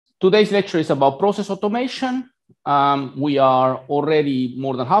Today's lecture is about process automation. We are already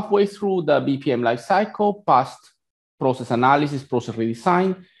more than halfway through the BPM lifecycle, past process analysis, process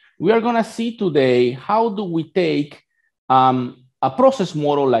redesign. We are going to see today how do we take a process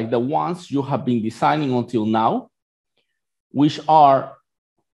model like the ones you have been designing until now, which are,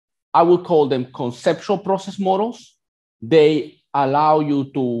 I would call them conceptual process models. They allow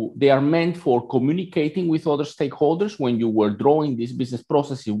you to, they are meant for communicating with other stakeholders. When you were drawing this business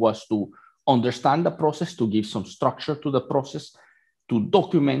process, it was to understand the process, to give some structure to the process, to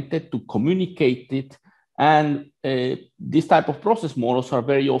document it, to communicate it. And this type of process models are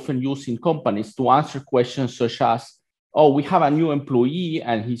very often used in companies to answer questions such as, oh, we have a new employee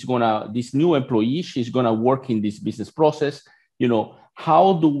and this new employee, she's gonna work in this business process. You know,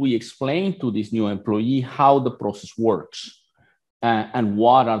 how do we explain to this new employee how the process works? And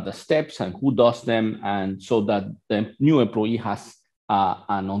what are the steps and who does them, and so that the new employee has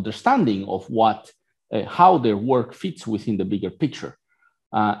an understanding of how their work fits within the bigger picture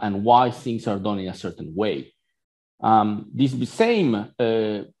and why things are done in a certain way. These same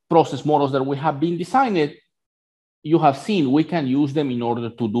process models that we have been designed, you have seen we can use them in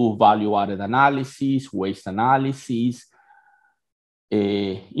order to do value-added analysis, waste analysis,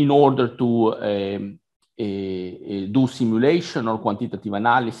 in order to do simulation or quantitative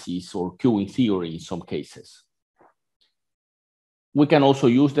analysis or queuing theory in some cases. We can also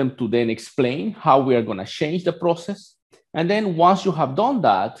use them to then explain how we are going to change the process. And then once you have done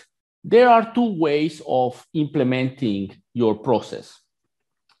that, there are two ways of implementing your process.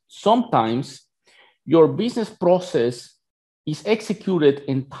 Sometimes your business process is executed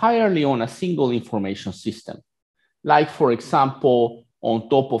entirely on a single information system. Like, for example, on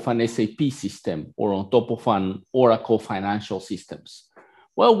top of an SAP system or on top of an Oracle financial systems.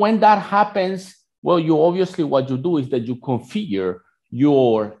 Well, when that happens, well, what you do is that you configure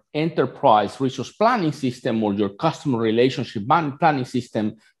your enterprise resource planning system or your customer relationship planning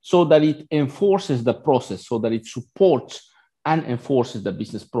system so that it enforces the process, so that it supports and enforces the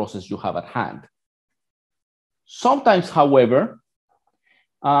business process you have at hand. Sometimes, however,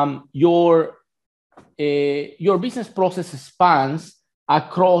 your business process spans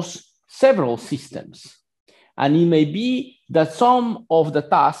across several systems. And it may be that some of the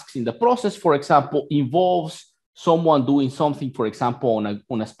tasks in the process, for example, involves someone doing something, for example,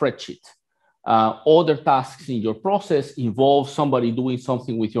 on a spreadsheet. Other tasks in your process involve somebody doing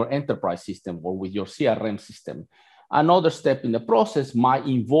something with your enterprise system or with your CRM system. Another step in the process might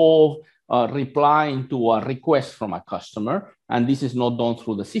involve replying to a request from a customer. And this is not done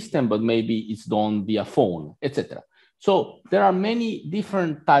through the system, but maybe it's done via phone, etc. So there are many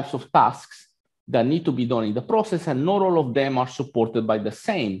different types of tasks that need to be done in the process, and not all of them are supported by the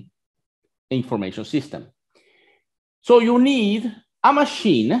same information system. So you need a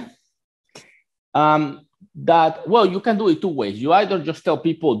machine that, well, you can do it two ways. You either just tell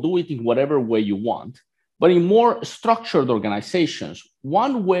people, do it in whatever way you want, but in more structured organizations,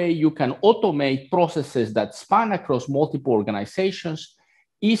 one way you can automate processes that span across multiple organizations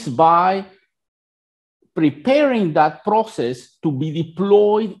is by preparing that process to be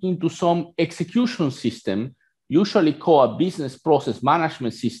deployed into some execution system, usually called a business process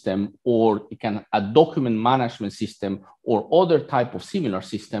management system, or a document management system, or other type of similar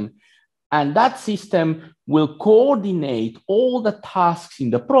system. And that system will coordinate all the tasks in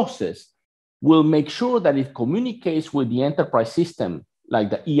the process, will make sure that it communicates with the enterprise system, like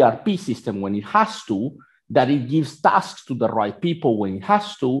the ERP system when it has to, that it gives tasks to the right people when it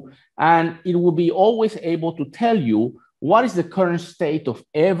has to, and it will be always able to tell you what is the current state of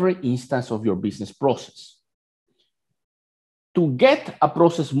every instance of your business process. To get a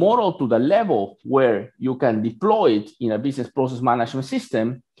process model to the level where you can deploy it in a business process management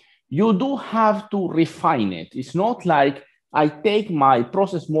system, you do have to refine it. It's not like I take my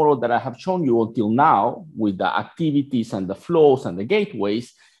process model that I have shown you until now with the activities and the flows and the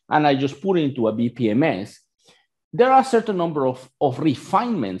gateways, and I just put it into a BPMS. There are a certain number of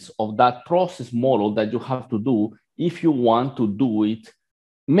refinements of that process model that you have to do if you want to do it,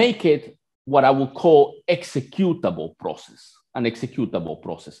 make it what I would call executable process, an executable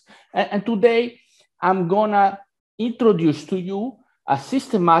process. And today, I'm gonna introduce to you a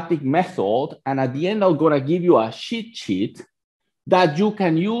systematic method, and at the end, I'm gonna give you a cheat sheet that you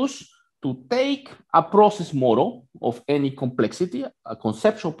can use to take a process model of any complexity, a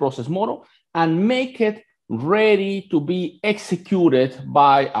conceptual process model, and make it ready to be executed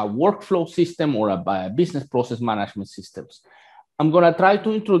by a workflow system or by a business process management systems. I'm going to try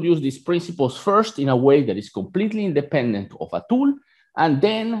to introduce these principles first in a way that is completely independent of a tool, and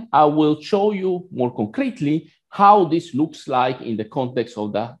then I will show you more concretely how this looks like in the context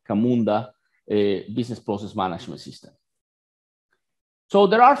of the Camunda business process management system. So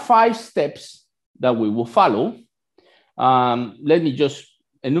there are 5 steps that we will follow. Let me just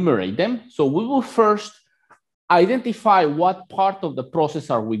enumerate them. So we will first identify what part of the process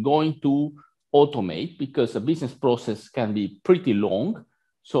are we going to automate, because a business process can be pretty long.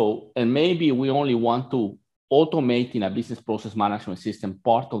 So, and maybe we only want to automate in a business process management system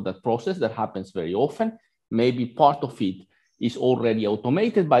part of that process. That happens very often. Maybe part of it is already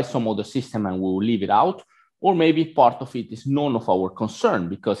automated by some other system and we will leave it out. Or maybe part of it is none of our concern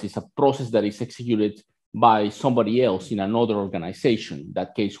because it's a process that is executed by somebody else in another organization. In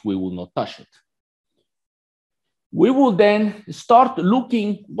that case, we will not touch it. We will then start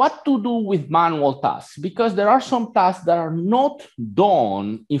looking what to do with manual tasks, because there are some tasks that are not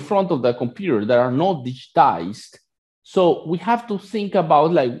done in front of the computer, that are not digitized. So we have to think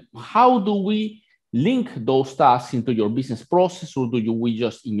about, like, how do we link those tasks into your business process, or do we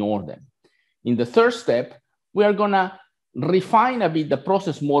just ignore them? In the third step, we are gonna refine a bit the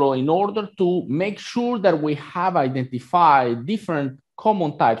process model in order to make sure that we have identified different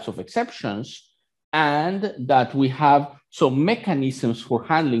common types of exceptions and that we have some mechanisms for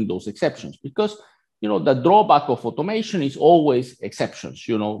handling those exceptions. Because, you know, the drawback of automation is always exceptions.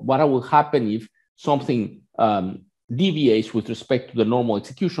 You know, what will happen if something deviates with respect to the normal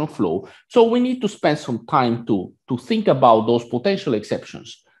execution flow? So we need to spend some time to think about those potential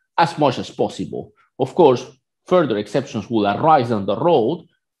exceptions as much as possible. Of course, further exceptions will arise on the road,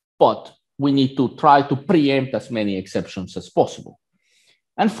 but we need to try to preempt as many exceptions as possible.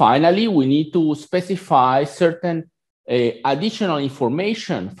 And finally, we need to specify certain additional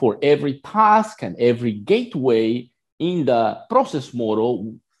information for every task and every gateway in the process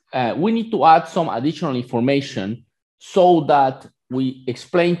model. We need to add some additional information so that we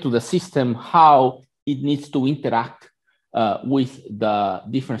explain to the system how it needs to interact with the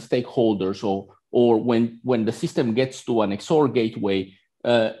different stakeholders, or when the system gets to an XOR gateway,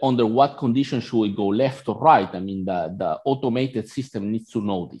 under what conditions should we go left or right? I mean, the automated system needs to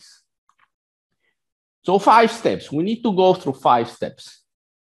know this. So 5 steps, we need to go through 5 steps.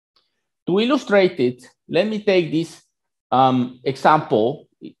 To illustrate it, let me take this example.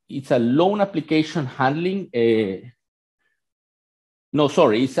 It's a loan application handling. It's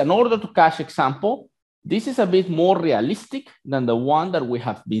an order to cash example. This is a bit more realistic than the one that we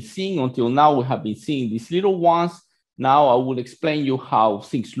have been seeing until now. We have been seeing these little ones. Now I will explain you how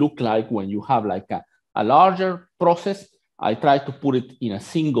things look like when you have like a larger process. I try to put it in a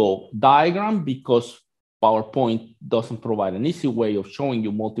single diagram because PowerPoint doesn't provide an easy way of showing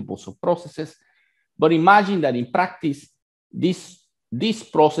you multiple sub-processes. But imagine that in practice, this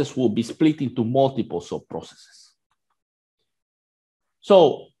process will be split into multiple sub-processes.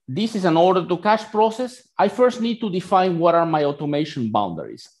 So this is an order to cash process. I first need to define what are my automation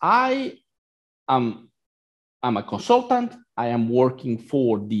boundaries. I'm a consultant. I am working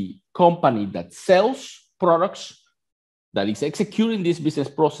for the company that sells products, that is executing this business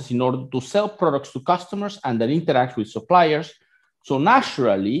process in order to sell products to customers and that interacts with suppliers. So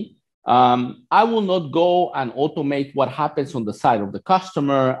naturally, I will not go and automate what happens on the side of the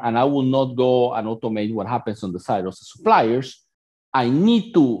customer, and I will not go and automate what happens on the side of the suppliers. I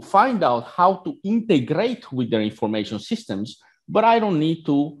need to find out how to integrate with their information systems, but I don't need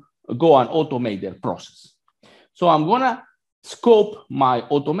to go and automate their process. So I'm gonna scope my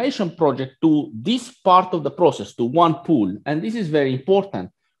automation project to this part of the process, to one pool. And this is very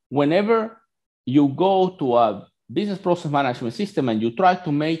important. Whenever you go to a business process management system and you try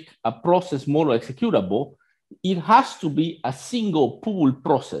to make a process model executable, it has to be a single pool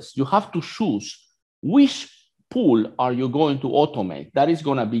process. You have to choose which pool are you going to automate. That is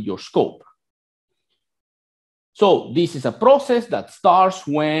gonna be your scope. So this is a process that starts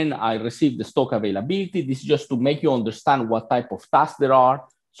when I receive the stock availability. This is just to make you understand what type of tasks there are.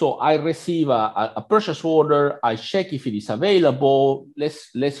 So I receive a purchase order. I check if it is available.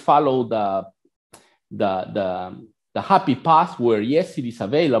 Let's follow the happy path where yes, it is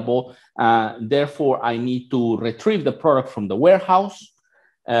available. Therefore, I need to retrieve the product from the warehouse,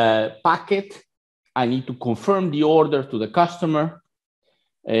 pack it. I need to confirm the order to the customer.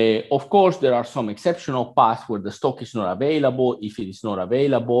 Of course, there are some exceptional paths where the stock is not available. If it is not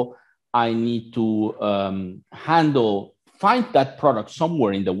available, I need to find that product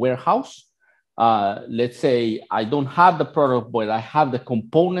somewhere in the warehouse. Let's say I don't have the product, but I have the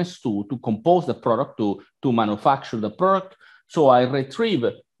components to compose the product, to manufacture the product. So I retrieve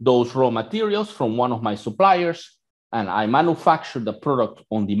those raw materials from one of my suppliers, and I manufacture the product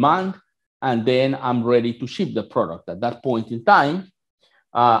on demand, and then I'm ready to ship the product. At that point in time,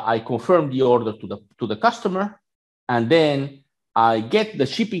 I confirm the order to the customer. And then I get the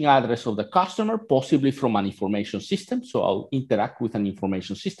shipping address of the customer, possibly from an information system. So I'll interact with an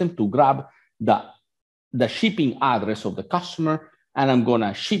information system to grab the shipping address of the customer, and I'm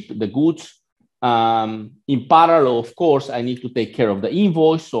gonna ship the goods. In parallel, of course, I need to take care of the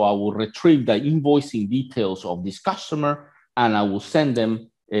invoice. So I will retrieve the invoicing details of this customer, and I will send them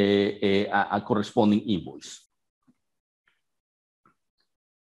a corresponding invoice.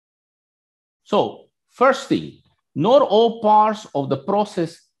 So first thing, not all parts of the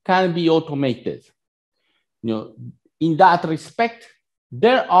process can be automated. In that respect,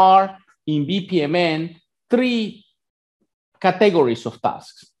 there are in BPMN 3 categories of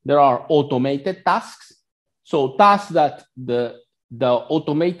tasks. There are automated tasks, so tasks that the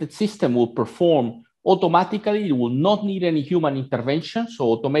automated system will perform automatically. It will not need any human intervention. So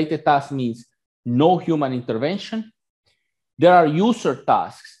automated task means no human intervention. There are user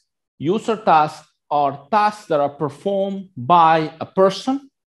tasks. User tasks are tasks that are performed by a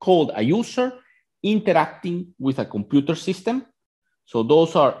person called a user interacting with a computer system. So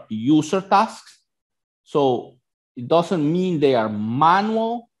those are user tasks. So it doesn't mean they are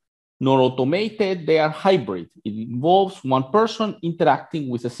manual nor automated, they are hybrid. It involves one person interacting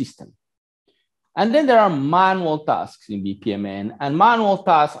with a system. And then there are manual tasks in BPMN, and manual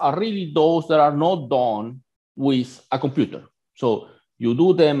tasks are really those that are not done with a computer. So you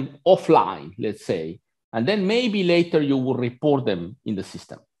do them offline, let's say, and then maybe later you will report them in the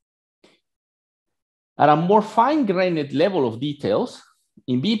system. At a more fine-grained level of details,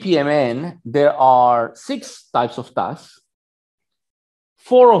 in BPMN, there are 6 types of tasks.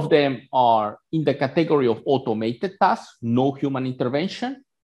 4 of them are in the category of automated tasks, no human intervention.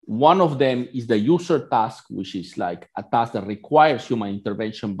 One of them is the user task, which is like a task that requires human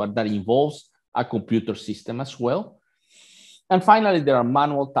intervention, but that involves a computer system as well. And finally, there are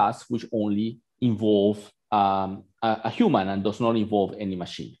manual tasks, which only involve a human and does not involve any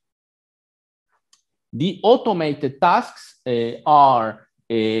machine. The automated tasks are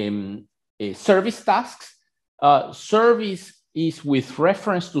service tasks. Service is with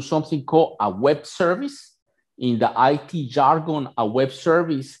reference to something called a web service. In the IT jargon, a web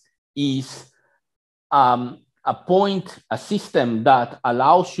service is a system that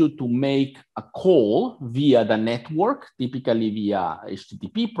allows you to make a call via the network, typically via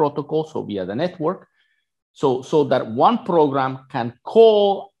HTTP protocol, so via the network, so that one program can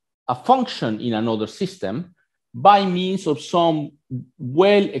call a function in another system by means of some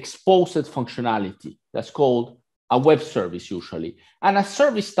well-exposed functionality. That's called a web service usually. And a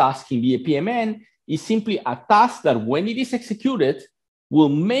service task in BPMN is simply a task that when it is executed will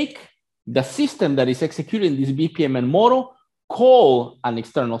make the system that is executing this BPMN model call an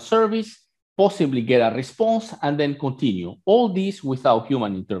external service, possibly get a response, and then continue. All this without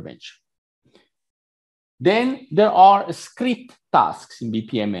human intervention. Then there are script tasks in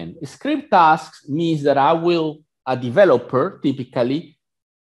BPMN. Script tasks means that a developer typically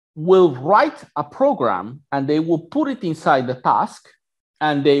will write a program and they will put it inside the task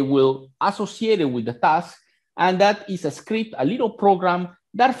and they will associate it with the task. And that is a script, a little program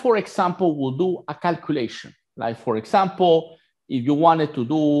that, for example, will do a calculation. Like, for example, if you wanted to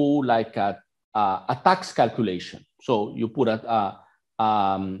do like a tax calculation. So you put a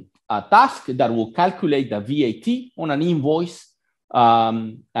task that will calculate the VAT on an invoice,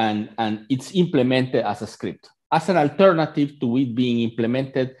 and it's implemented as a script, as an alternative to it being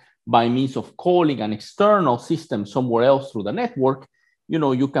implemented by means of calling an external system somewhere else through the network.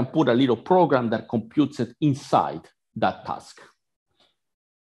 You can put a little program that computes it inside that task.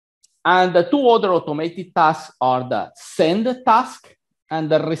 And the 2 other automated tasks are the send task and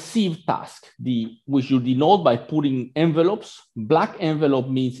the receive task, which you denote by putting envelopes. Black envelope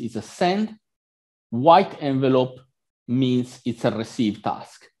means it's a send. White envelope means it's a receive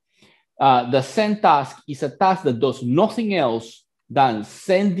task. The send task is a task that does nothing else than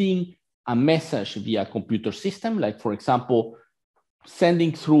sending a message via a computer system, like, for example,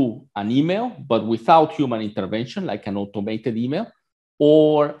 sending through an email, but without human intervention, like an automated email,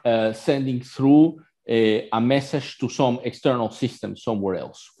 or sending through a message to some external system somewhere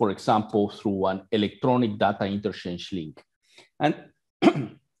else, for example, through an electronic data interchange link. And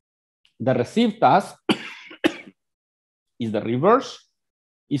the receive task is the reverse.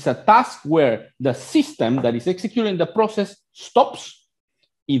 It's a task where the system that is executing the process stops,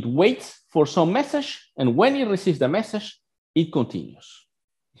 it waits for some message, and when it receives the message, it continues.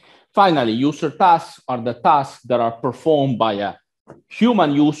 Finally, user tasks are the tasks that are performed by a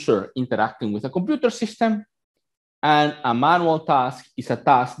human user interacting with a computer system, and a manual task is a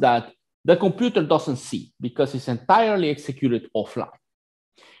task that the computer doesn't see because it's entirely executed offline.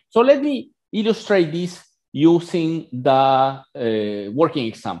 So let me illustrate this using the working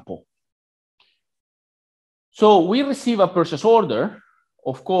example. So we receive a purchase order.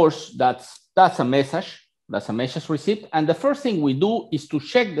 Of course, that's a message. That's a message received. And the first thing we do is to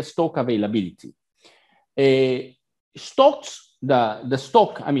check the stock availability. Stocks, the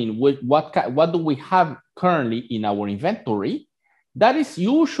stock, I mean, what do we have currently in our inventory? That is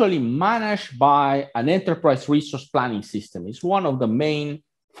usually managed by an enterprise resource planning system. It's one of the main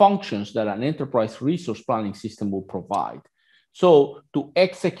functions that an enterprise resource planning system will provide. So to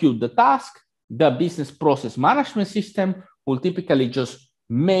execute the task, the business process management system will typically just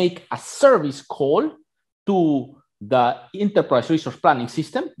make a service call to the enterprise resource planning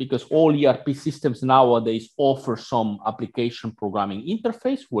system, because all ERP systems nowadays offer some application programming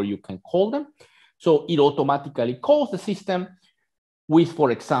interface where you can call them. So it automatically calls the system with,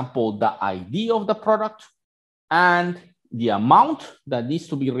 for example, the ID of the product and the amount that needs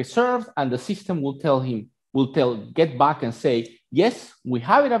to be reserved, and the system will get back and say, yes, we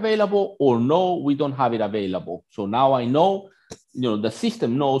have it available, or no, we don't have it available. So now I know, the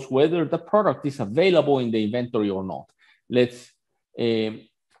system knows whether the product is available in the inventory or not. If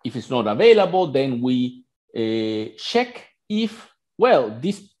it's not available, then we check if, well,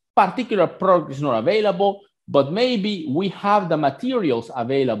 this particular product is not available, but maybe we have the materials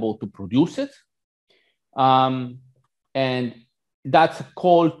available to produce it. And that's a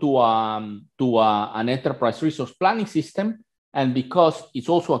call to an enterprise resource planning system. And because it's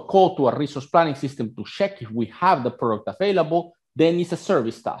also a call to a resource planning system to check if we have the product available, then it's a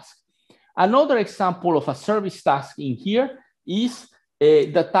service task. Another example of a service task in here is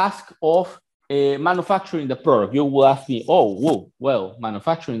the task of manufacturing the product. You will ask me, oh, whoa, well,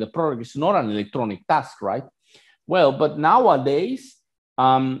 manufacturing the product is not an electronic task, right? Well, but nowadays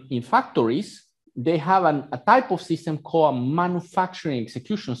in factories, they have a type of system called a manufacturing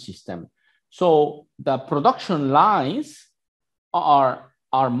execution system. So the production lines are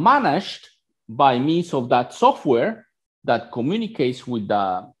managed by means of that software that communicates with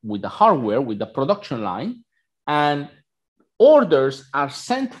the hardware, with the production line, and orders are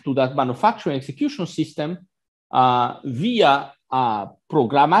sent to that manufacturing execution system via a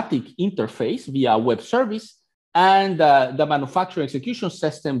programmatic interface, via a web service, and the manufacturing execution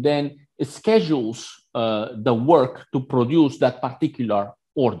system then schedules the work to produce that particular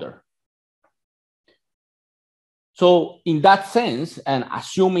order. So in that sense, and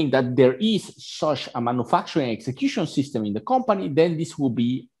assuming that there is such a manufacturing execution system in the company, then this will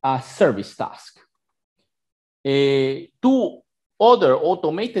be a service task. Two other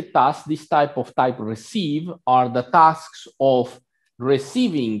automated tasks, this type receive, are the tasks of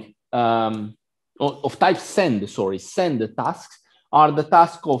receiving, of type send, send tasks, are the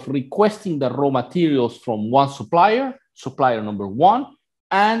task of requesting the raw materials from one supplier, supplier number one,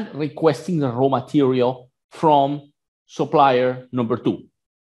 and requesting the raw material from supplier number two.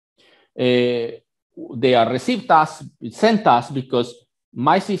 They are received tasks, send tasks, because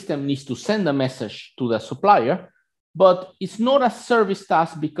my system needs to send a message to the supplier, but it's not a service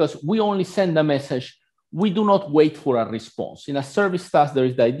task because we only send a message. We do not wait for a response. In a service task, there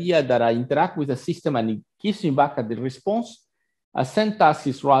is the idea that I interact with the system and it gives me back the response. A send task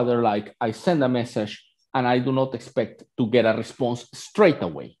is rather like I send a message and I do not expect to get a response straight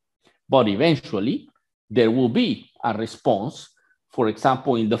away. But eventually, there will be a response, for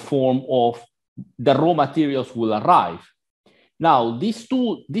example, in the form of the raw materials will arrive. Now, this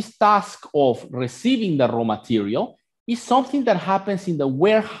task of receiving the raw material is something that happens in the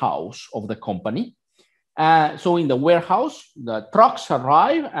warehouse of the company. So in the warehouse, the trucks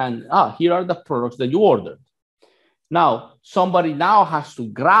arrive and here are the products that you ordered. Now, somebody now has to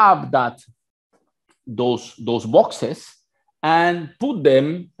grab those boxes and put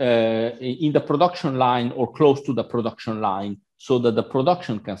them in the production line or close to the production line so that the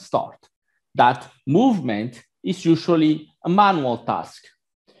production can start. That movement is usually a manual task,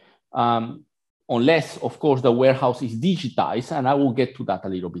 unless, of course, the warehouse is digitized, and I will get to that a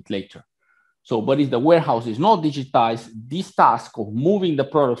little bit later. So, but if the warehouse is not digitized, this task of moving the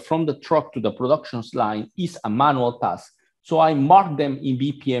product from the truck to the production line is a manual task. So I mark them in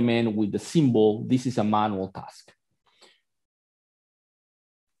BPMN with the symbol, this is a manual task.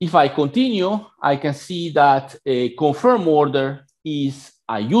 If I continue, I can see that a confirm order is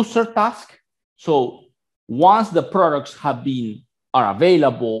a user task. So once the products are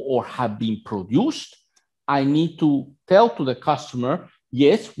available or have been produced, I need to tell to the customer,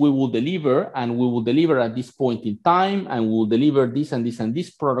 yes, we will deliver, and we will deliver at this point in time, and we will deliver this and this and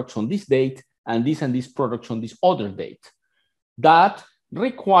these products on this date, and these products on this other date. That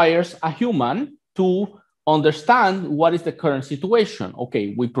requires a human to understand what is the current situation.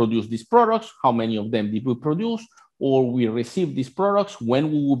 Okay, we produce these products. How many of them did we produce? Or we receive these products,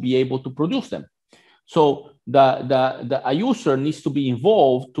 when we will be able to produce them. So a user needs to be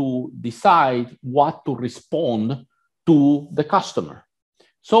involved to decide what to respond to the customer.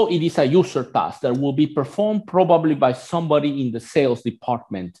 So it is a user task that will be performed probably by somebody in the sales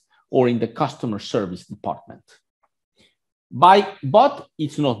department or in the customer service department. But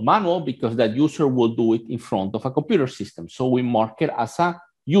it's not manual, because that user will do it in front of a computer system. So we mark it as a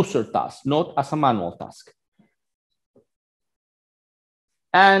user task, not as a manual task.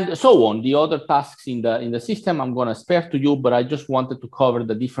 And so on. The other tasks in the system I'm going to spare to you, but I just wanted to cover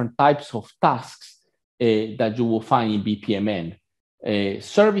the different types of tasks that you will find in BPMN.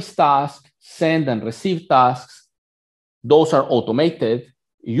 Service tasks, send and receive tasks, those are automated.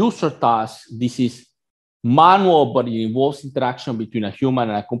 User tasks, this is manual, but it involves interaction between a human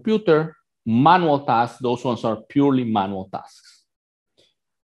and a computer. Manual tasks, those ones are purely manual tasks.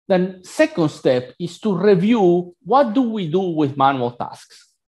 Then second step is to review, what do we do with manual tasks?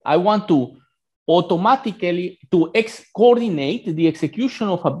 I want to automatically coordinate the execution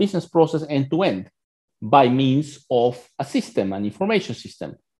of a business process end-to-end by means of a system, an information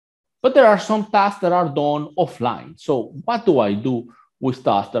system. But there are some tasks that are done offline. So what do I do with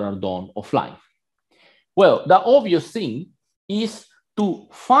tasks that are done offline? Well, the obvious thing is to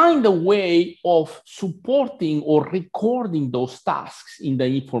find a way of supporting or recording those tasks in the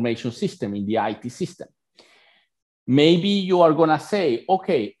information system, in the IT system. Maybe you are going to say,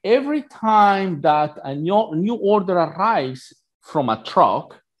 okay, every time that a new order arrives from a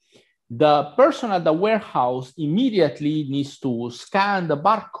truck, the person at the warehouse immediately needs to scan the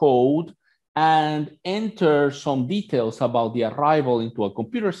barcode and enter some details about the arrival into a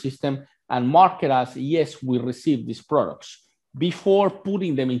computer system and mark it as, yes, we received these products, before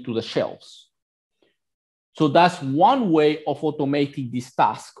putting them into the shelves. So that's one way of automating this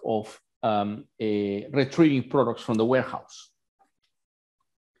task of retrieving products from the warehouse.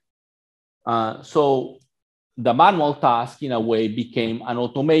 So the manual task, in a way, became an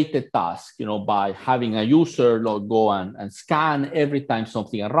automated task, by having a user go and scan every time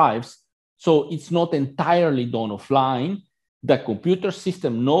something arrives. So it's not entirely done offline. The computer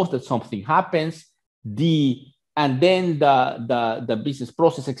system knows that something happens. And then the business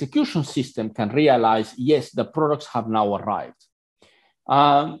process execution system can realize, yes, the products have now arrived.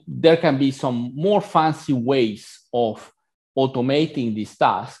 There can be some more fancy ways of automating this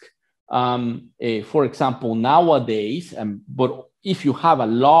task. For example, nowadays, but if you have a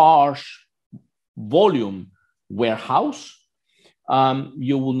large volume warehouse,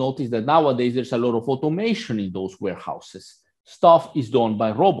 you will notice that nowadays there's a lot of automation in those warehouses. Stuff is done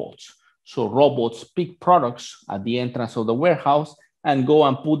by robots. So robots pick products at the entrance of the warehouse and go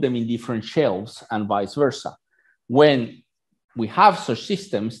and put them in different shelves, and vice versa. When we have such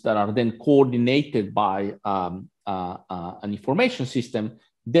systems that are then coordinated by an information system,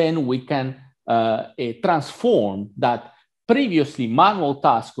 then we can transform that previously manual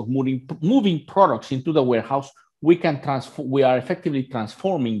task of moving products into the warehouse. We are effectively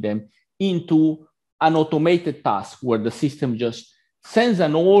transforming them into an automated task where the system just sends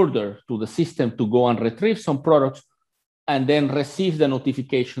an order to the system to go and retrieve some products, and then receives the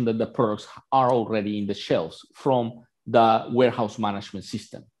notification that the products are already in the shelves from the warehouse management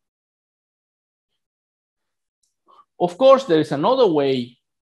system. Of course, there is another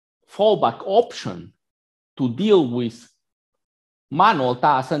fallback option to deal with manual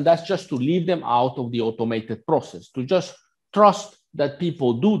tasks, and that's just to leave them out of the automated process, to just trust that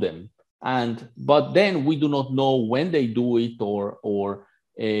people do them. But then we do not know when they do it or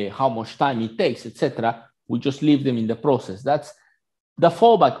how much time it takes, etc. We just leave them in the process. That's the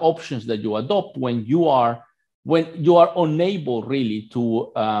fallback options that you adopt when you are unable really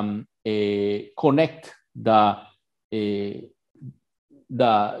to connect the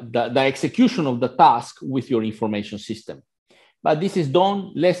execution of the task with your information system. But this is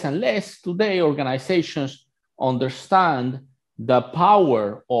done less and less. Today, organizations understand the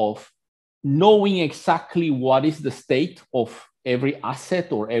power of knowing exactly what is the state of every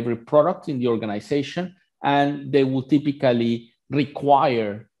asset or every product in the organization, and they will typically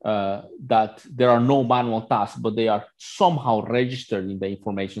require that there are no manual tasks, but they are somehow registered in the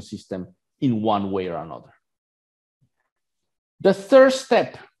information system in one way or another. The third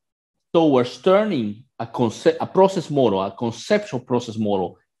step towards turning a process model, a conceptual process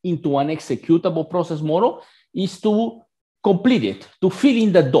model, into an executable process model is to complete it, to fill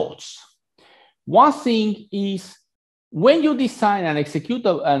in the dots. One thing is, when you design and execute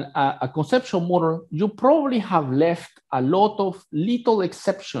a conceptual model, you probably have left a lot of little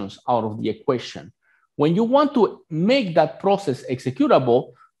exceptions out of the equation. when you want to make that process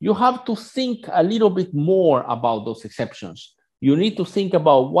executable, you have to think a little bit more about those exceptions. You need to think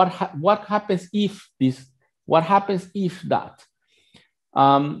about what happens if this, what happens if that.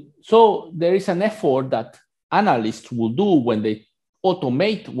 So there is an effort that analysts will do when they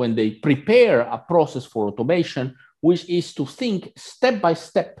automate, when they prepare a process for automation, which is to think step by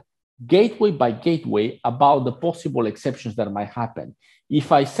step, gateway by gateway, about the possible exceptions that might happen.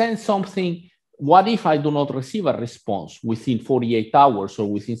 If I send something, what if I do not receive a response within 48 hours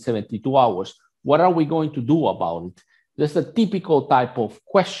or within 72 hours? What are we going to do about it? That's a typical type of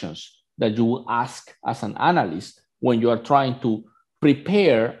questions that you will ask as an analyst when you are trying to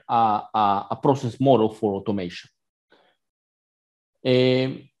prepare a process model for automation.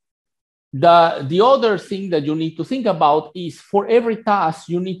 The other thing that you need to think about is, for every task,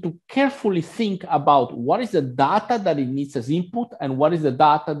 you need to carefully think about what is the data that it needs as input and what is the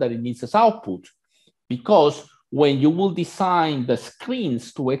data that it needs as output. Because when you will design the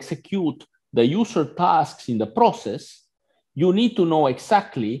screens to execute the user tasks in the process, you need to know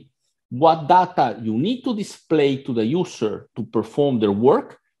exactly what data you need to display to the user to perform their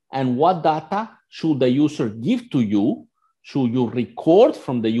work, and what data should the user give to you, should you record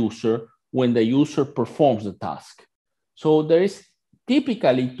from the user when the user performs the task. So there is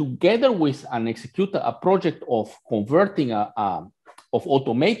typically, together with a project of converting of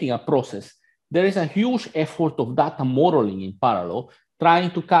automating a process, there is a huge effort of data modeling in parallel,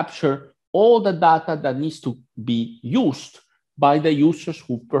 trying to capture all the data that needs to be used by the users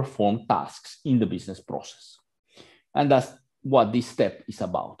who perform tasks in the business process. And that's what this step is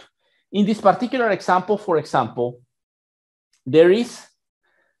about. In this particular example, for example, there is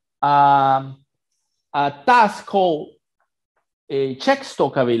a task called check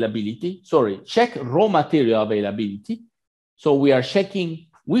stock availability, check raw material availability. So we are checking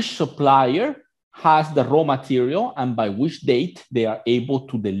which supplier has the raw material and by which date they are able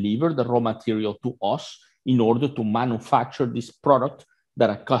to deliver the raw material to us in order to manufacture this product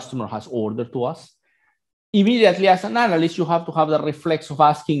that a customer has ordered to us. Immediately, as an analyst, you have to have the reflex of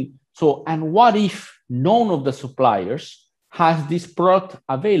asking, so, and what if none of the suppliers has this product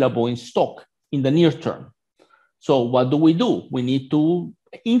available in stock in the near term? So what do? We need to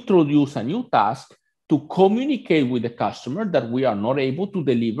introduce a new task to communicate with the customer that we are not able to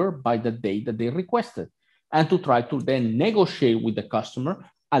deliver by the date that they requested, and to try to then negotiate with the customer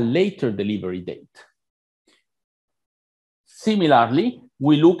a later delivery date. Similarly,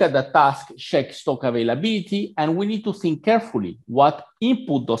 we look at the task check stock availability, and we need to think carefully, what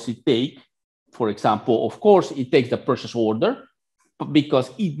input does it take? For example, of course, it takes the purchase order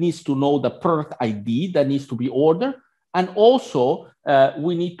because it needs to know the product ID that needs to be ordered. And also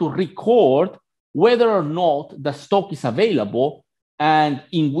we need to record whether or not the stock is available and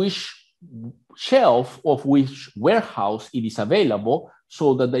in which shelf of which warehouse it is available,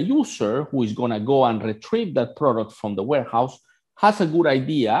 so that the user who is going to go and retrieve that product from the warehouse has a good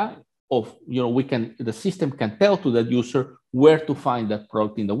idea of, the system can tell to that user where to find that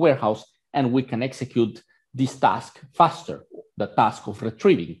product in the warehouse, and we can execute this task faster, the task of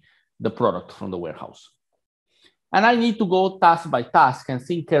retrieving the product from the warehouse. And I need to go task by task and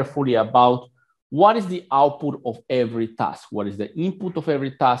think carefully about what is the output of every task, what is the input of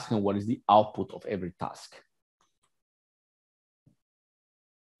every task, and what is the output of every task.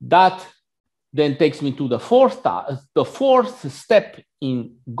 That then takes me to the fourth step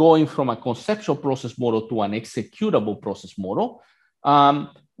in going from a conceptual process model to an executable process model,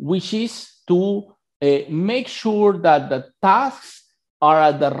 which is to make sure that the tasks are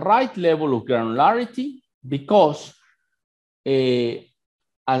at the right level of granularity, because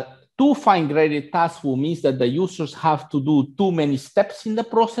too fine-grained tasks will mean that the users have to do too many steps in the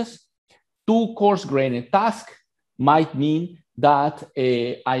process. Too coarse-grained tasks might mean that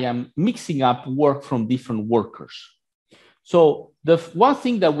I am mixing up work from different workers. So the one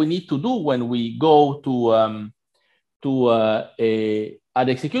thing that we need to do when we go to an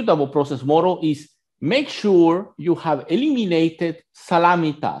executable process model is make sure you have eliminated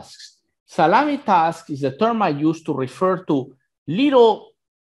salami tasks. Salami task is a term I use to refer to little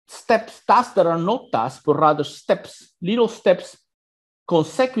steps, tasks that are not tasks, but rather steps, little steps,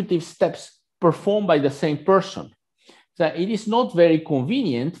 consecutive steps performed by the same person. So it is not very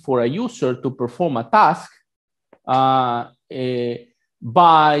convenient for a user to perform a task by,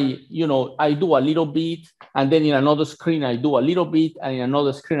 I do a little bit, and then in another screen, I do a little bit, and in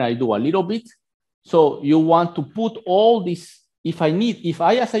another screen, I do a little bit. So you want to put all this, if I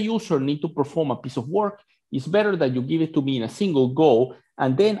as a user need to perform a piece of work, it's better that you give it to me in a single go,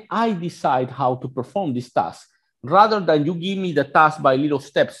 and then I decide how to perform this task. rather than you give me the task by little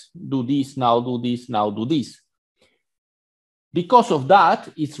steps, do this, now do this, now do this. Because of that,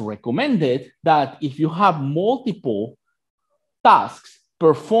 it's recommended that if you have multiple tasks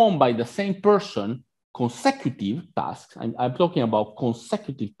performed by the same person, consecutive tasks, I'm talking about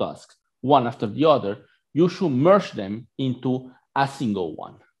consecutive tasks, one after the other, you should merge them into a single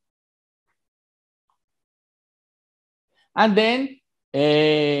one. And then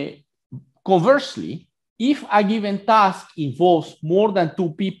conversely, if a given task involves more than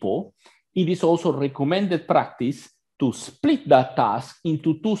 2 people, it is also recommended practice to split that task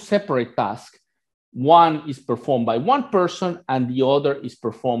into 2 separate tasks. One is performed by one person and the other is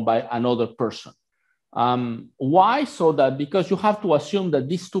performed by another person. Why? So that because you have to assume that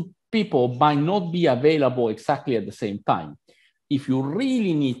these 2 people might not be available exactly at the same time. If you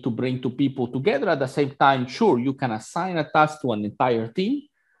really need to bring 2 people together at the same time, sure, you can assign a task to an entire team.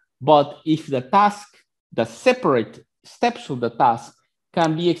 But if the task, the separate steps of the task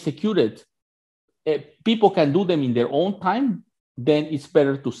can be executed, people can do them in their own time, then it's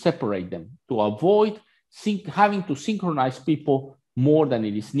better to separate them to avoid having to synchronize people more than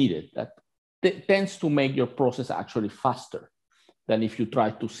it is needed. That tends to make your process actually faster than if you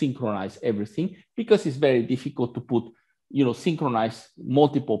try to synchronize everything, because it's very difficult to put, synchronize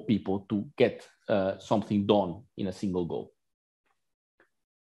multiple people to get something done in a single go.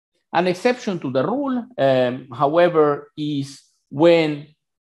 An exception to the rule, however, is when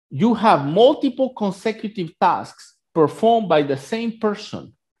you have multiple consecutive tasks performed by the same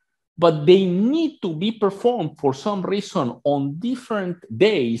person, but they need to be performed for some reason on different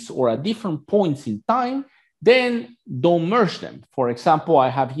days or at different points in time, then don't merge them. For example, I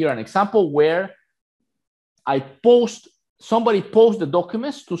have here an example where somebody posts the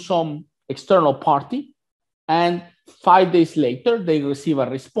documents to some external party, and 5 days later, they receive a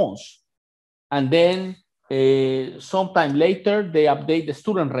response. And then sometime later, they update the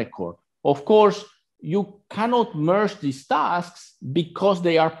student record. Of course, you cannot merge these tasks because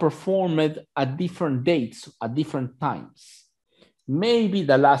they are performed at different dates, at different times. Maybe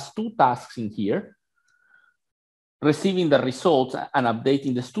the last 2 tasks in here, receiving the results and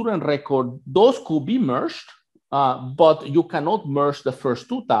updating the student record, those could be merged, but you cannot merge the first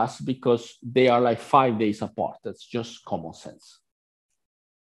 2 tasks because they are like 5 days apart. That's just common sense.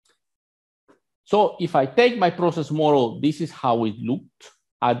 So if I take my process model, this is how it looked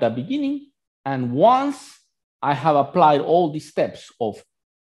at the beginning. And once I have applied all these steps of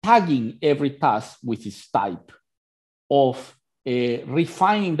tagging every task with its type, of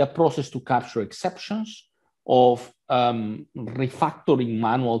refining the process to capture exceptions, of refactoring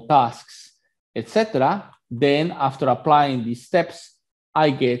manual tasks, etc., then after applying these steps,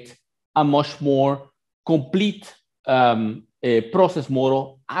 I get a much more complete process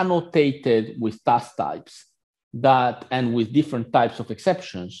model annotated with task types and with different types of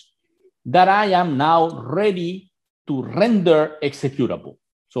exceptions that I am now ready to render executable.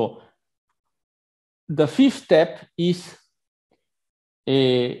 So the 5th step is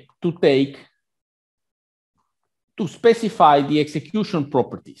to specify the execution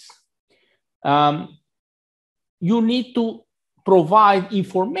properties. You need to provide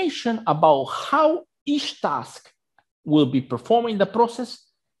information about how each task will be performed in the process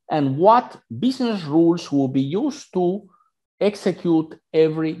and what business rules will be used to execute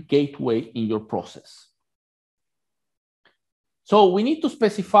every gateway in your process. So we need to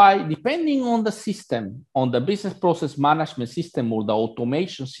specify, depending on the system, on the business process management system or the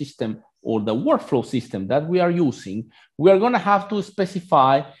automation system or the workflow system that we are using, we are going to have to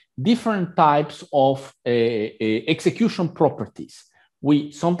specify different types of execution properties.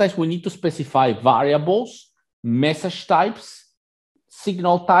 Sometimes we need to specify variables, message types,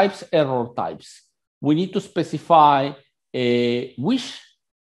 signal types, error types. We need to specify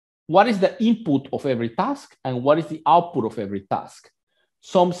what is the input of every task and what is the output of every task.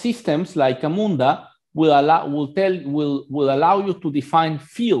 Some systems like Camunda will allow you to define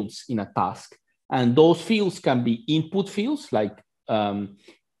fields in a task, and those fields can be input fields like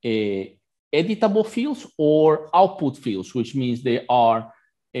editable fields or output fields, which means they are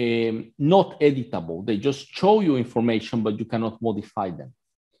not editable. They just show you information, but you cannot modify them.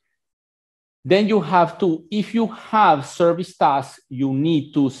 Then you have to, if you have service tasks, you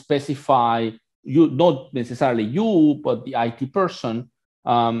need to specify, not necessarily you, but the IT person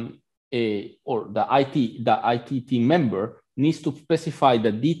or the IT team member needs to specify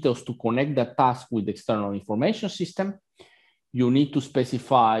the details to connect the task with the external information system. You need to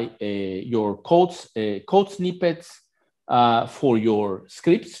specify your code snippets for your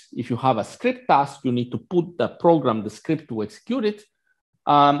scripts. If you have a script task, you need to put the script to execute it.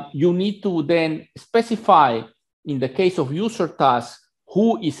 You need to then specify in the case of user tasks,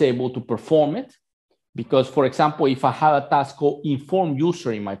 who is able to perform it. Because, for example, if I have a task called inform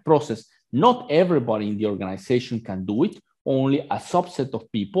user in my process, not everybody in the organization can do it. Only a subset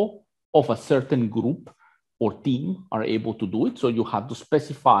of people of a certain group or team are able to do it. So you have to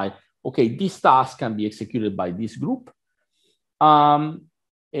specify, okay, this task can be executed by this group. And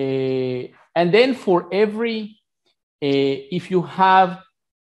then for every, if you have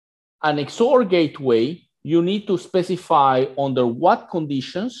an XOR gateway, you need to specify under what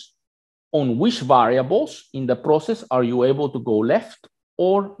conditions, on which variables in the process are you able to go left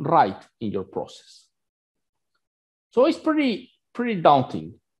or right in your process. So it's pretty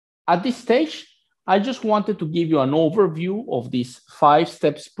daunting. At this stage, I just wanted to give you an overview of this 5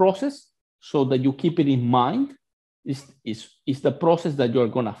 steps process so that you keep it in mind. Is the process that you're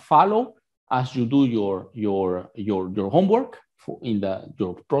gonna follow as you do your homework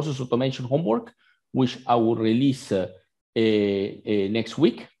your process automation homework, which I will release next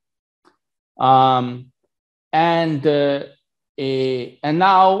week. And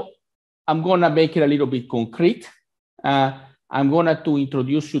now I'm gonna make it a little bit concrete. I'm gonna to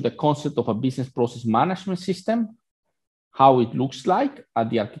introduce you the concept of a business process management system, how it looks like at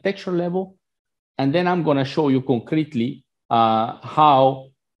the architecture level. And then I'm gonna show you concretely how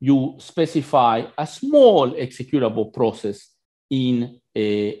you specify a small executable process in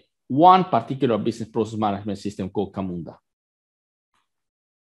one particular business process management system called Camunda.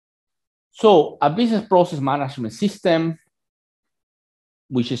 So a business process management system,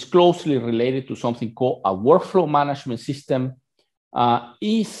 which is closely related to something called a workflow management system,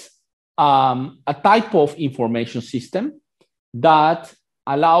 is a type of information system that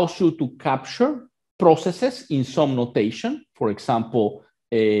allows you to capture processes in some notation. For example,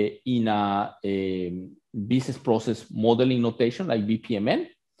 in a business process modeling notation like BPMN,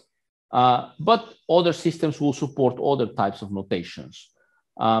 but other systems will support other types of notations.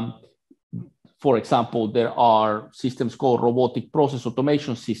 For example, there are systems called robotic process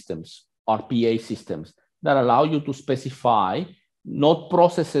automation systems, RPA systems, that allow you to specify not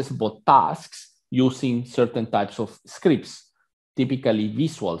processes, but tasks using certain types of scripts, typically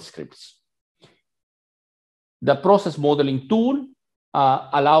visual scripts. The process modeling tool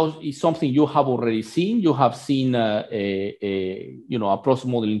is something you have already seen. You have seen a process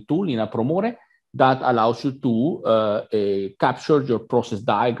modeling tool in Apromore that allows you to capture your process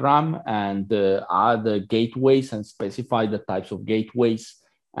diagram and add gateways and specify the types of gateways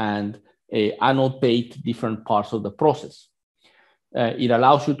and annotate different parts of the process. It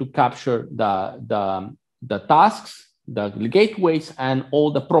allows you to capture the tasks, the gateways, and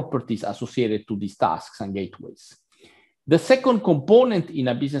all the properties associated to these tasks and gateways. The second component in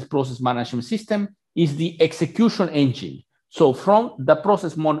a business process management system is the execution engine. So from the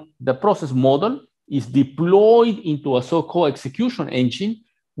process model is deployed into a so-called execution engine,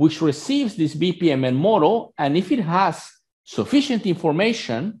 which receives this BPMN model. And if it has sufficient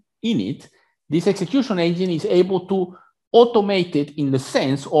information in it, this execution engine is able to automate it in the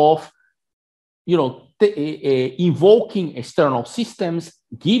sense of, invoking external systems,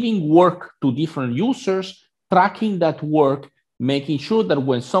 giving work to different users, tracking that work, making sure that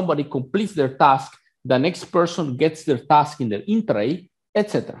when somebody completes their task, the next person gets their task in their in tray,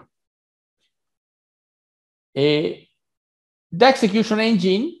 etc. The execution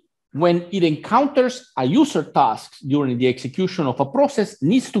engine, when it encounters a user task during the execution of a process,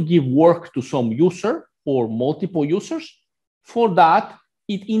 needs to give work to some user or multiple users. For that,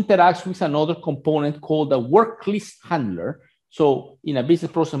 it interacts with another component called the work list handler. So in a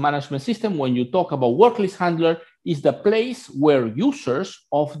business process management system, when you talk about work list handler, is the place where users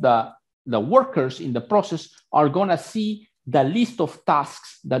of the workers in the process are gonna see the list of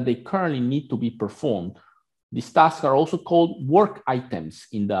tasks that they currently need to be performed. These tasks are also called work items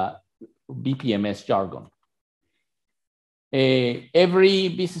in the BPMS jargon. Every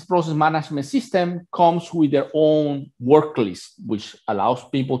business process management system comes with their own work list, which allows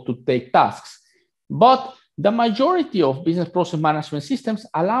people to take tasks. But the majority of business process management systems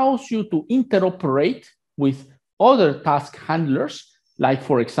allows you to interoperate with other task handlers, like,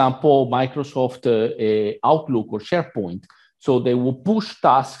 for example, Microsoft Outlook or SharePoint. So they will push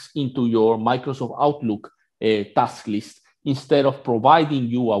tasks into your Microsoft Outlook task list instead of providing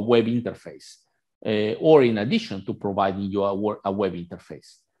you a web interface. Or in addition to providing you a web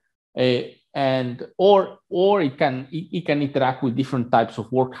interface, or it can interact with different types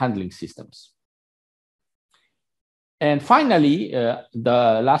of work handling systems. And finally,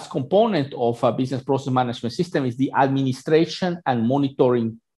 the last component of a business process management system is the administration and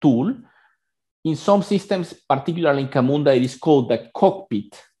monitoring tool. In some systems, particularly in Camunda, it is called the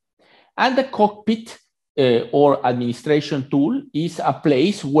cockpit. And the cockpit or administration tool is a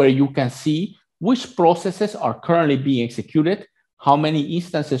place where you can see which processes are currently being executed, how many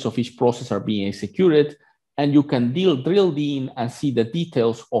instances of each process are being executed, and you can drill in and see the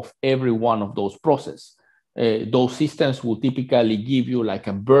details of every one of those processes. Those systems will typically give you like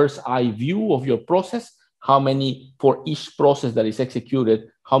a bird's eye view of your process, how many for each process that is executed,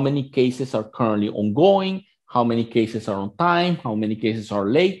 how many cases are currently ongoing, how many cases are on time, how many cases are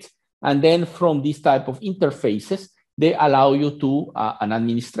late. And then from these type of interfaces, they allow you to, an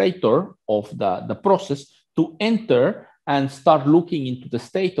administrator of the process, to enter and start looking into the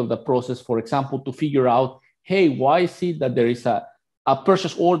state of the process, for example, to figure out, hey, why is it that there is a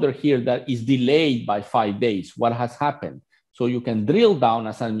purchase order here that is delayed by 5 days? What has happened? So you can drill down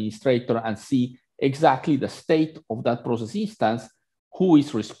as an administrator and see exactly the state of that process instance, who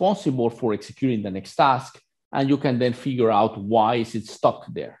is responsible for executing the next task, and you can then figure out why is it stuck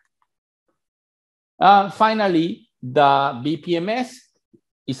there. Finally, the BPMS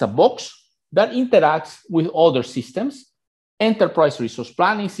is a box that interacts with other systems, enterprise resource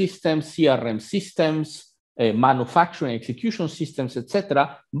planning systems, CRM systems, manufacturing execution systems,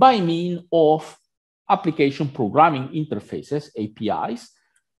 etc., by means of application programming interfaces, APIs.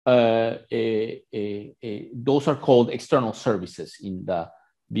 Those are called external services in the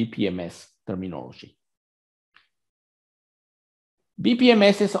BPMS terminology.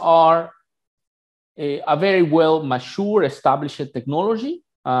 BPMSs are a very well mature, established technology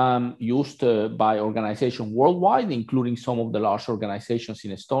used by organizations worldwide, including some of the large organizations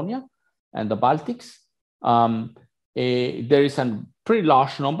in Estonia and the Baltics. There is a pretty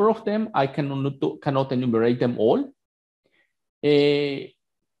large number of them. I cannot enumerate them all.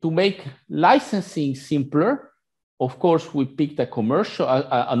 To make licensing simpler, of course, we picked a commercial,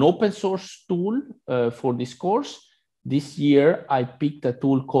 an open source tool for this course. This year, I picked a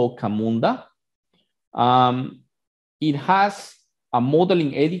tool called Camunda. It has a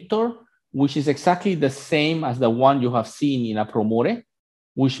modeling editor, which is exactly the same as the one you have seen in Apromore,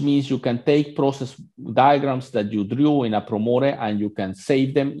 which means you can take process diagrams that you drew in Apromore and you can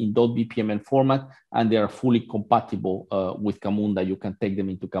save them in .bpmn format, and they are fully compatible with Camunda. You can take them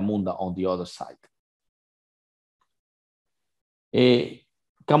into Camunda on the other side.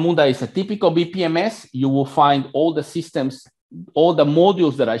 Camunda is a typical BPMS. You will find all the systems, all the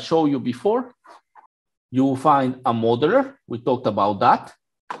modules that I showed you before. You will find a modeler. We talked about that.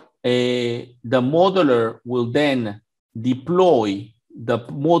 The modeler will then deploy the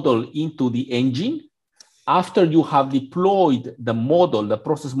model into the engine. After you have deployed the model, the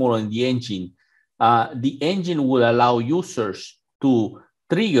process model in the engine will allow users to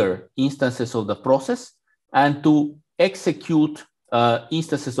trigger instances of the process and to execute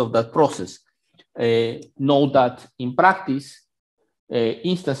instances of that process. Note that in practice,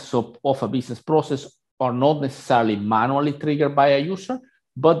 instances of a business process are not necessarily manually triggered by a user,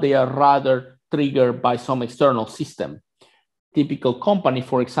 but they are rather triggered by some external system. Typical company,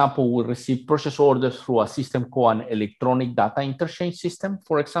 for example, will receive purchase orders through a system called an electronic data interchange system,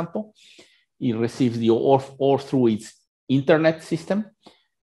 for example. It receives the or through its internet system,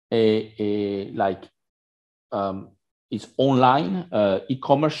 like its online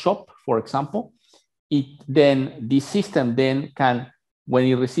e-commerce shop, for example. This system then can, when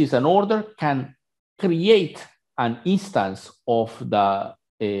it receives an order, can create an instance of the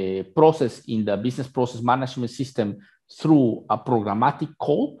process in the business process management system through a programmatic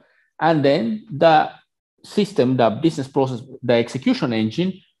call, and then the system, the business process, the execution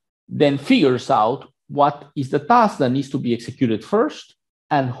engine, then figures out what is the task that needs to be executed first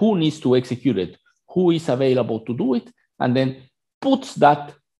and who needs to execute it, who is available to do it, and then puts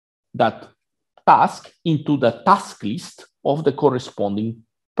that task into the task list of the corresponding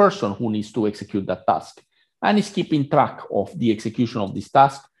person who needs to execute that task, and is keeping track of the execution of this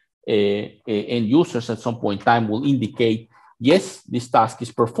task. And users at some point in time will indicate, yes, this task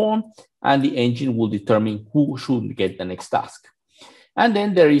is performed, and the engine will determine who should get the next task. And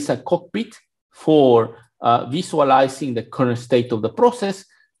then there is a cockpit for visualizing the current state of the process,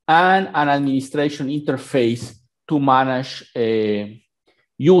 and an administration interface to manage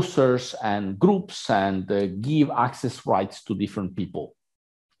users and groups and give access rights to different people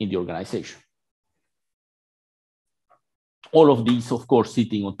in the organization. All of these, of course,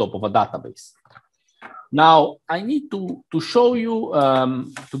 sitting on top of a database. Now, I need to show you,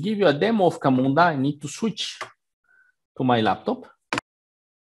 to give you a demo of Camunda, I need to switch to my laptop.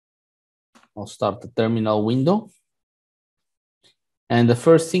 I'll start the terminal window. And the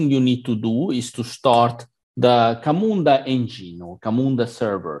first thing you need to do is to start the Camunda engine or Camunda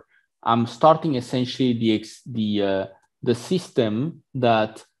server. I'm starting essentially the system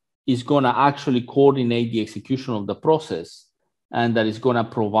that is going to actually coordinate the execution of the process, and that is going to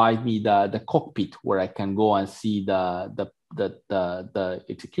provide me the cockpit where I can go and see the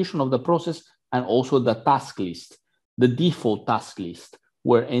execution of the process, and also the task list, the default task list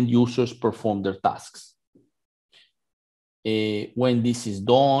where end users perform their tasks. When this is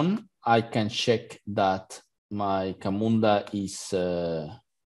done, I can check that my Camunda is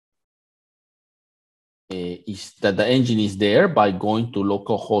that the engine is there by going to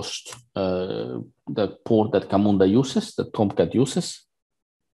localhost, the port that Camunda uses, that Tomcat uses.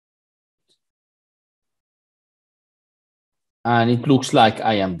 And it looks like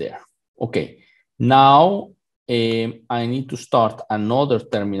I am there. Okay, now I need to start another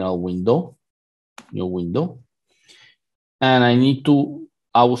terminal window, new window. And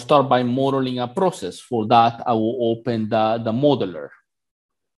I will start by modeling a process. For that, I will open the modeler.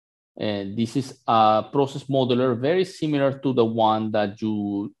 And this is a process modeler, very similar to the one that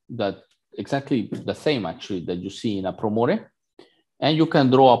exactly the same actually that you see in a Promore. And you can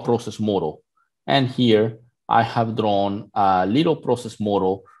draw a process model. And here I have drawn a little process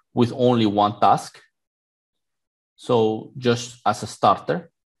model with only one task. So just as a starter.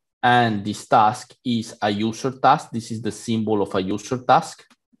 And this task is a user task. This is the symbol of a user task.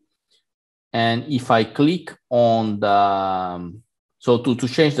 And if I click on the, so to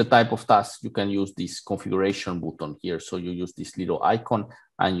change the type of task, you can use this configuration button here. So you use this little icon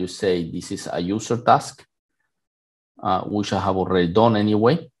and you say, this is a user task, which I have already done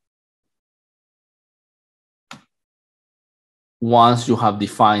anyway. Once you have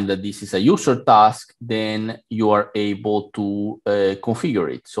defined that this is a user task, then you are able to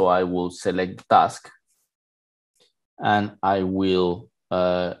configure it. So I will select the task and I will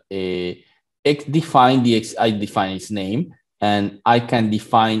define its name, and I can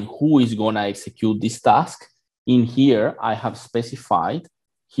define who is going to execute this task. In here, I have specified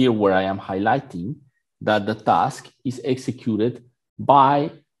here where I am highlighting that the task is executed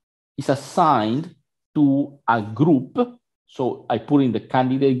is assigned to a group. So I put in the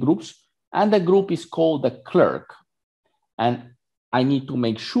candidate groups, and the group is called the clerk. And I need to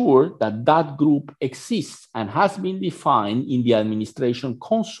make sure that that group exists and has been defined in the administration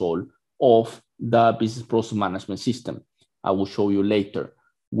console of the business process management system. I will show you later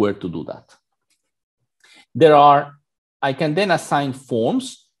where to do that. I can then assign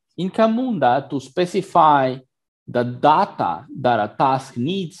forms in Camunda to specify the data that a task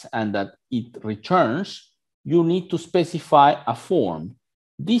needs and that it returns. You need to specify a form.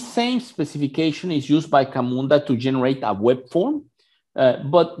 This same specification is used by Camunda to generate a web form.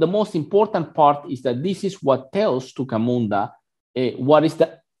 But the most important part is that this is what tells to Camunda what is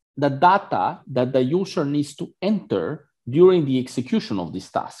the data that the user needs to enter during the execution of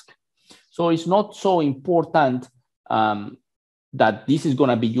this task. So it's not so important that this is going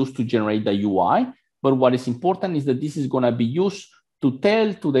to be used to generate the UI, but what is important is that this is going to be used to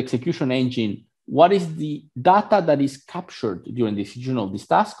tell to the execution engine what is the data that is captured during the execution of this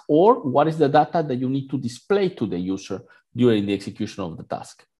task, or what is the data that you need to display to the user during the execution of the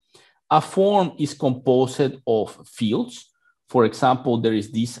task. A form is composed of fields. For example, there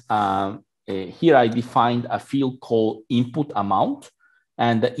is this, here I defined a field called input amount,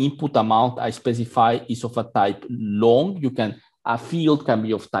 and the input amount I specify is of a type long. A field can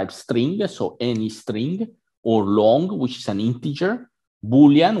be of type string, so any string, or long, which is an integer,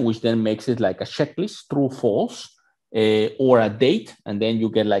 Boolean, which then makes it like a checklist, true, false, or a date, and then you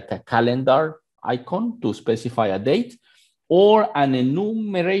get like a calendar icon to specify a date, or an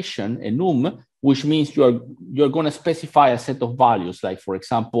enumeration, enum, which means you're going to specify a set of values, like for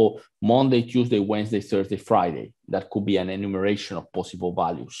example, Monday, Tuesday, Wednesday, Thursday, Friday. That could be an enumeration of possible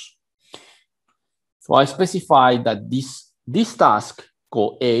values. So I specify that this task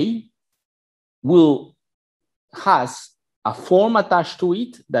called A has a form attached to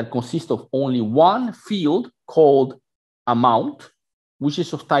it that consists of only one field called amount, which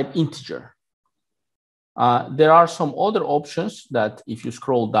is of type integer. There are some other options that if you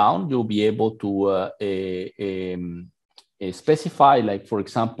scroll down, you'll be able to specify, like for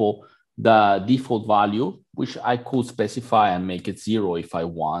example, the default value, which I could specify and make it 0 if I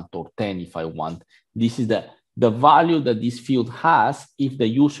want, or 10 if I want. This is the value that this field has if the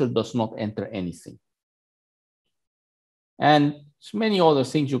user does not enter anything. And many other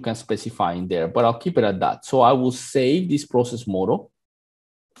things you can specify in there, but I'll keep it at that. So I will save this process model,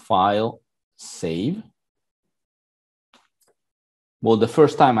 file, save. Well, the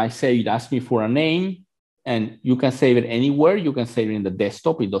first time I saved, it asked me for a name, and you can save it anywhere. You can save it in the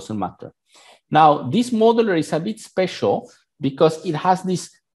desktop, it doesn't matter. Now, this modeler is a bit special because it has this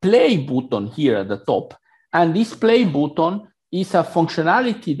play button here at the top. And this play button is a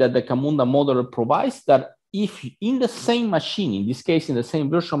functionality that the Camunda modeler provides that if in the same machine, in this case, in the same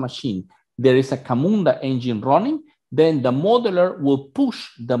virtual machine, there is a Camunda engine running, then the modeler will push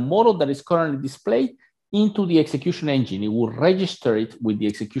the model that is currently displayed into the execution engine. It will register it with the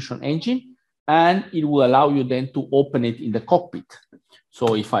execution engine, and it will allow you then to open it in the cockpit.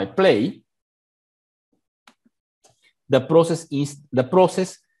 So if I play, an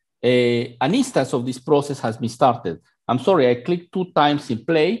instance of this process has been started. I'm sorry, I clicked 2 times in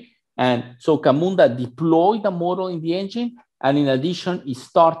play, and so Camunda deployed the model in the engine, and in addition, it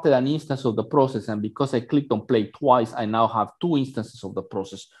started an instance of the process. And because I clicked on play twice, I now have 2 instances of the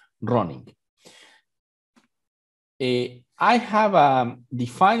process running. I have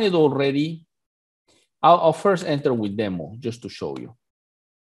defined it already. I'll first enter with demo just to show you.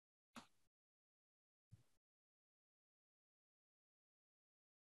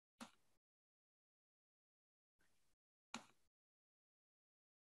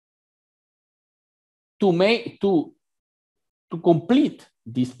 To complete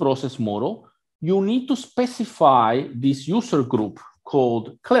this process model, you need to specify this user group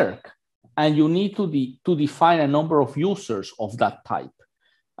called clerk, and you need to define a number of users of that type.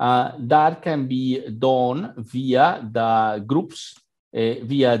 That can be done via the groups,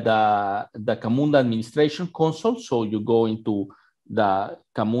 via the Camunda administration console. So you go into the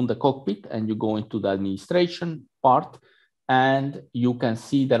Camunda cockpit and you go into the administration part, and you can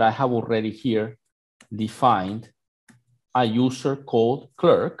see that I have already here defined a user called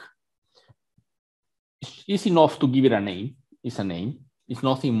clerk. It's enough to give it a name. It's a name. It's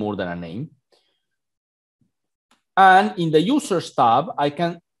nothing more than a name. And in the users tab, I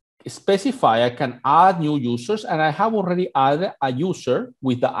can specify, I can add new users, and I have already added a user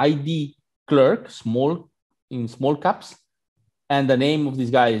with the ID clerk, in small caps, and the name of this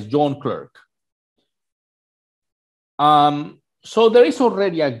guy is John Clerk. So there is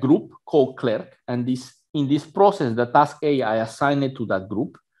already a group called clerk, and in this process, the task A, I assign it to that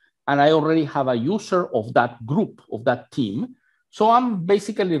group, and I already have a user of that group, of that team. So I'm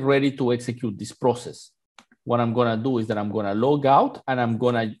basically ready to execute this process. What I'm gonna do is that I'm gonna log out, and I'm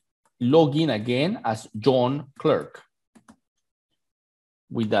gonna log in again as John Clerk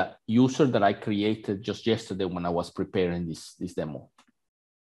with the user that I created just yesterday when I was preparing this demo.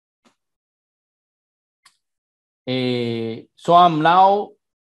 So I'm now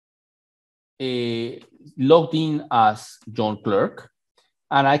logged in as John Clerk,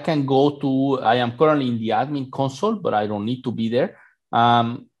 and I can go to, I am currently in the admin console, but I don't need to be there.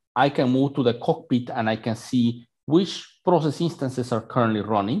 I can move to the cockpit and I can see which process instances are currently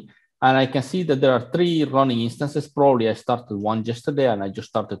running. And I can see that there are 3 running instances. Probably I started 1 yesterday and I just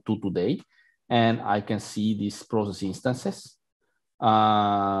started 2 today. And I can see these process instances.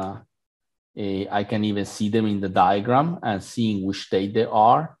 I can even see them in the diagram and seeing which state they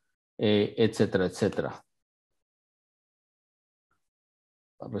are, etc., etc.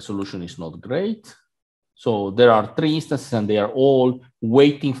 Resolution is not great. So there are 3 instances and they are all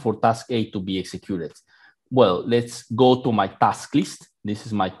waiting for task A to be executed. Well, let's go to my task list. This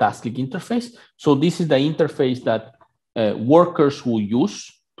is my task list interface. So this is the interface that workers will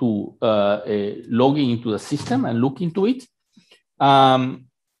use to log into the system and look into it.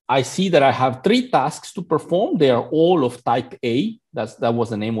 I see that I have 3 tasks to perform. They are all of type A. That was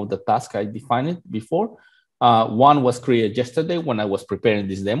the name of the task I defined it before. 1 was created yesterday when I was preparing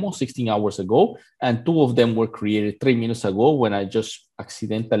this demo 16 hours ago, and 2 of them were created 3 minutes ago when I just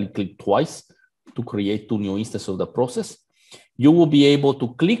accidentally clicked twice to create 2 new instances of the process. You will be able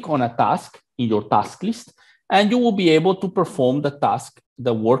to click on a task in your task list, and you will be able to perform the task,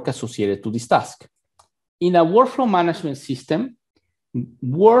 the work associated to this task. In a workflow management system,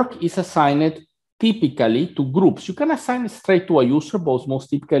 work is assigned typically to groups. You can assign it straight to a user, but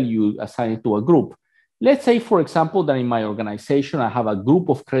most typically you assign it to a group. Let's say, for example, that in my organization, I have a group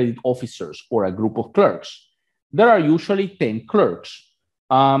of credit officers or a group of clerks. There are usually 10 clerks.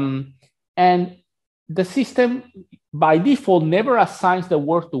 And the system, by default, never assigns the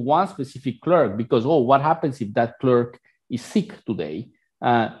work to one specific clerk because, oh, what happens if that clerk is sick today?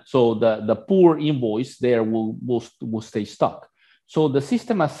 So the poor invoice there will stay stuck. So the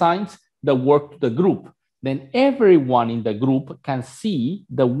system assigns the work to the group. Then everyone in the group can see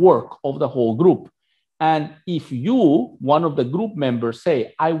the work of the whole group. And if you, one of the group members,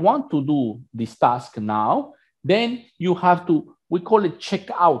 say, I want to do this task now, then you have to, we call it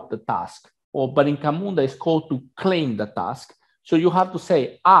check out the task, but in Camunda it's called to claim the task. So you have to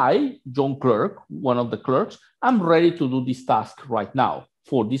say, I, John Clerk, one of the clerks, I'm ready to do this task right now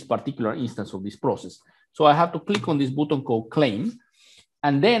for this particular instance of this process. So I have to click on this button called claim.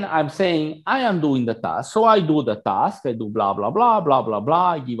 And then I'm saying, I am doing the task. So I do the task, I do blah, blah, blah, blah, blah,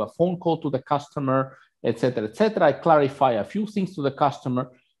 blah. I give a phone call to the customer, et cetera, et cetera. I clarify a few things to the customer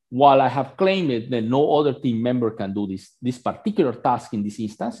while I have claimed that no other team member can do this particular task in this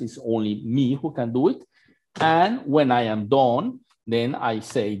instance. It's only me who can do it. And when I am done, then I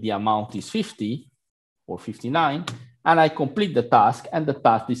say the amount is 50 or 59, and I complete the task, and the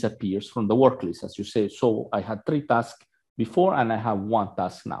task disappears from the work list, as you say. So I had 3 tasks before, and I have 1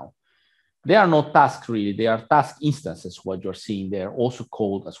 task now. They are not tasks really, they are task instances. What you're seeing there, also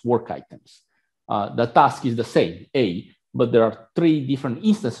called as work items. The task is the same, A, but there are 3 different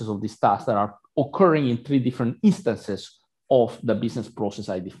instances of this task that are occurring in 3 different instances of the business process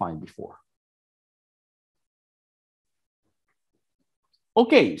I defined before.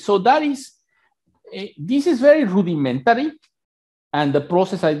 Okay, so that is, this is very rudimentary, and the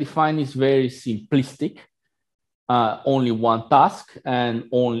process I define is very simplistic. Only 1 task and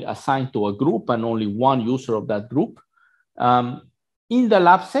only assigned to a group and only 1 user of that group. In the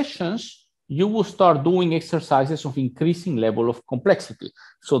lab sessions, you will start doing exercises of increasing level of complexity.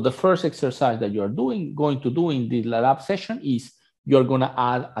 So the first exercise that you're going to do in the lab session is you're gonna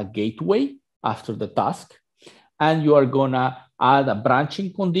add a gateway after the task, and you are gonna add a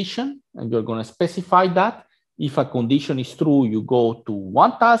branching condition, and you're gonna specify that. If a condition is true, you go to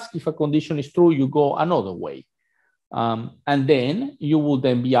 1 task. If a condition is true, you go another way. And then you will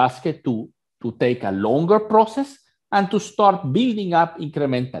then be asked to take a longer process and to start building up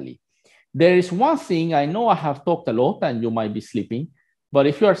incrementally. There is one thing, I know I have talked a lot and you might be sleeping, but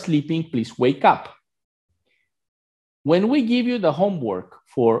if you are sleeping, please wake up. When we give you the homework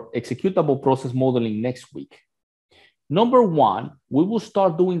for executable process modeling next week, number 1, we will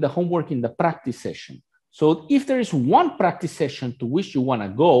start doing the homework in the practice session. So if there is 1 practice session to which you want to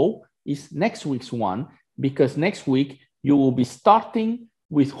go, is next week's one, because next week you will be starting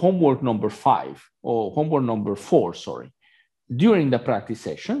with homework number 5 or homework number 4, sorry, during the practice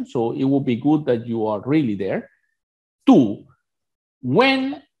session. So it will be good that you are really there. 2,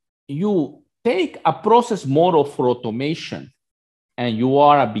 when you take a process model for automation and you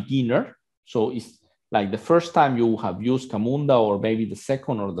are a beginner, so it's like the first time you have used Camunda or maybe the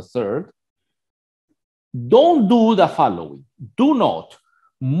second or the third, don't do the following. Do not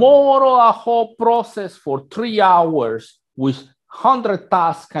model a whole process for 3 hours with 100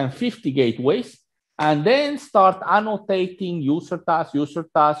 tasks and 50 gateways, and then start annotating user task,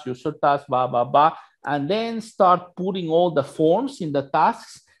 blah, blah, blah, and then start putting all the forms in the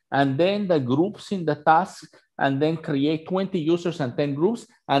tasks and then the groups in the tasks, and then create 20 users and 10 groups,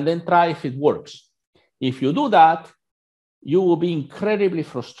 and then try if it works. If you do that, you will be incredibly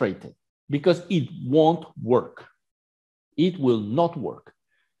frustrated because it won't work. It will not work.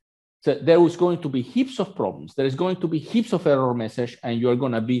 So there is going to be heaps of problems. There is going to be heaps of error message, and you're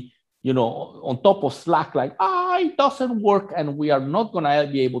going to be, you know, on top of Slack, like, it doesn't work, and we are not going to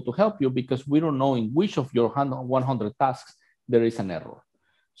be able to help you because we don't know in which of your 100 tasks there is an error.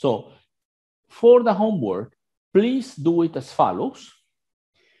 So for the homework, please do it as follows.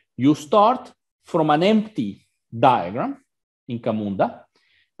 You start from an empty diagram in Camunda,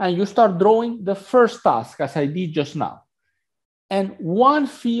 and you start drawing the first task as I did just now, and 1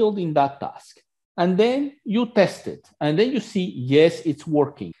 field in that task. And then you test it, and then you see, yes, it's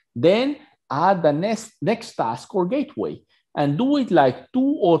working. Then add the next task or gateway and do it like 2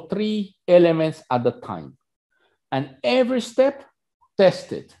 or 3 elements at a time. And every step,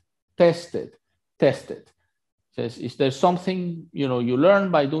 test it, test it, test it. So is there something, you know, you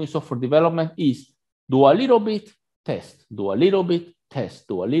learn by doing software development is do a little bit, test, do a little bit, test,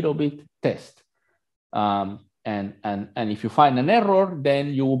 do a little bit, test. And if you find an error,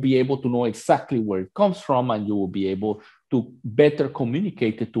 then you will be able to know exactly where it comes from, and you will be able to better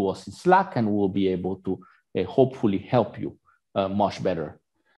communicate it to us in Slack, and we'll be able to hopefully help you much better